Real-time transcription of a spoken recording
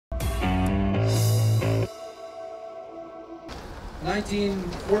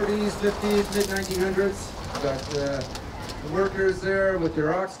1940s, 50s, mid-1900s. Got the workers there with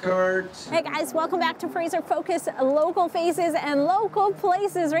their ox cart. Hey guys, welcome back to Fraser Focus, local faces and local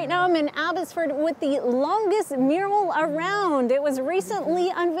places. Right now I'm in Abbotsford with the longest mural around. It was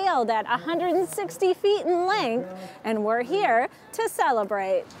recently unveiled at 160 feet in length, and we're here to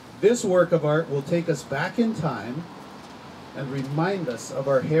celebrate. This work of art will take us back in time and remind us of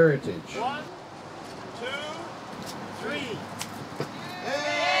our heritage. 1, 2, 3.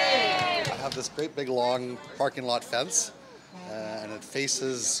 Hey! I have this great big long parking lot fence. And it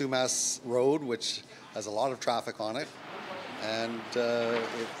faces Sumas Road, which has a lot of traffic on it. And it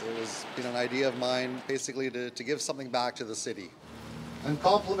was been an idea of mine, basically, to give something back to the city. And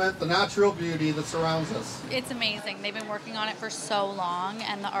complement the natural beauty that surrounds us. It's amazing. They've been working on it for so long,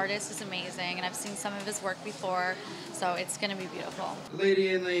 and the artist is amazing, and I've seen some of his work before, so it's going to be beautiful. The lady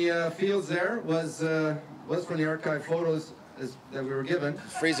in the fields there was from the archive photos that we were given.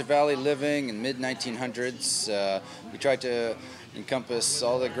 Fraser Valley living in mid-1900s. We tried to encompass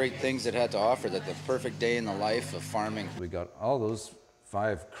all the great things it had to offer, that the perfect day in the life of farming. We got all those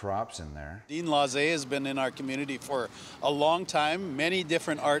 5 crops in there. Dean Lauzé has been in our community for a long time, many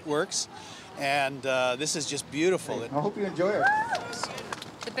different artworks, and this is just beautiful. I hope you enjoy it.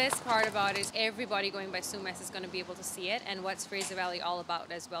 The best part about it is everybody going by Sumas is going to be able to see it, and what's Fraser Valley all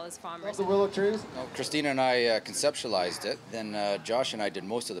about, as well as farmers. The willow trees. Well, Christina and I conceptualized it. Then Josh and I did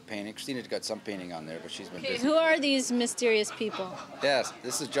most of the painting. Christina's got some painting on there, but she's been busy. Who are these mysterious people? Yes,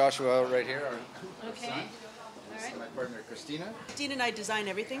 this is Joshua right here. Okay. This is my partner Christina. Dean and I design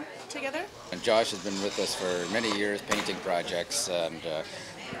everything together. And Josh has been with us for many years, painting projects, and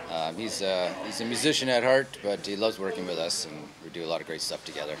he's a musician at heart, but he loves working with us, and we do a lot of great stuff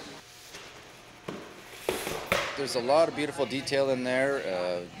together. There's a lot of beautiful detail in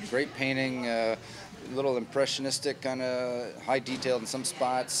there, great painting, little impressionistic kind of high detail in some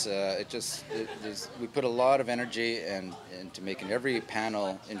spots. We put a lot of energy into making every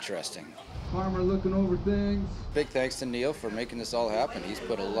panel interesting. Farmer looking over things. Big thanks to Neil for making this all happen. He's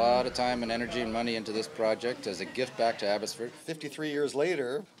put a lot of time and energy and money into this project as a gift back to Abbotsford. 53 years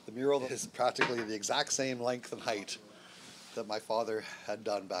later, the mural is practically the exact same length and height that my father had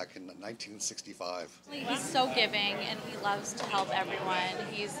done back in 1965. He's so giving, and he loves to help everyone.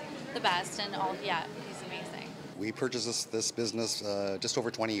 He's the best, and he's amazing. We purchased this business just over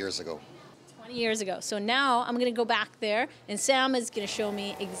 20 years ago. 20 years ago. So now I'm going to go back there, and Sam is going to show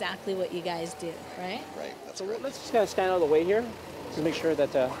me exactly what you guys do, right? Right, that's so correct. let's just kind of stand out of the way here to make sure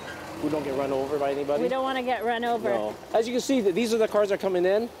that we don't get run over by anybody. We don't want to get run over. No. As you can see, these are the cars that are coming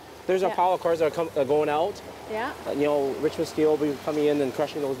in. There's a pile of cars that are going out. Yeah. Richmond Steel will be coming in and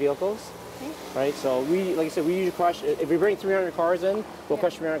crushing those vehicles. Okay. Right, so like I said, we usually crush, if we bring 300 cars in, we'll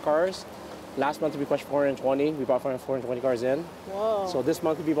crush 300 cars. Last month we crushed 420. We brought 420 cars in. Whoa. So this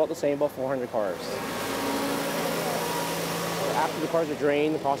month will be about the same, about 400 cars. After the cars are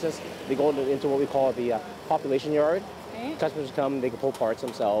drained, the process, they go into what we call the population yard. Okay. Customers come, they can pull parts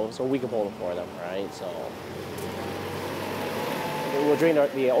themselves, or we can pull them for them, right? So we'll drain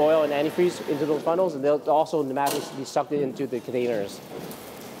the oil and antifreeze into those funnels, and they'll also pneumatically be sucked into the containers.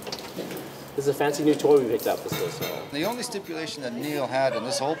 This is a fancy new toy we picked up. The only stipulation that Neil had in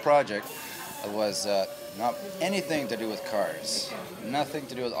this whole project was not anything to do with cars, nothing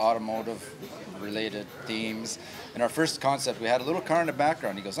to do with automotive-related themes. In our first concept, we had a little car in the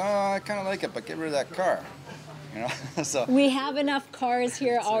background. He goes, "Oh, I kind of like it, but get rid of that car." You know, so we have enough cars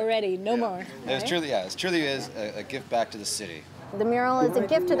here already. No more. Right? It truly is a gift back to the city. The mural is a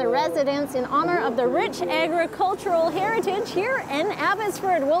gift to the residents in honor of the rich agricultural heritage here in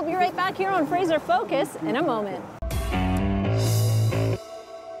Abbotsford. We'll be right back here on Fraser Focus in a moment.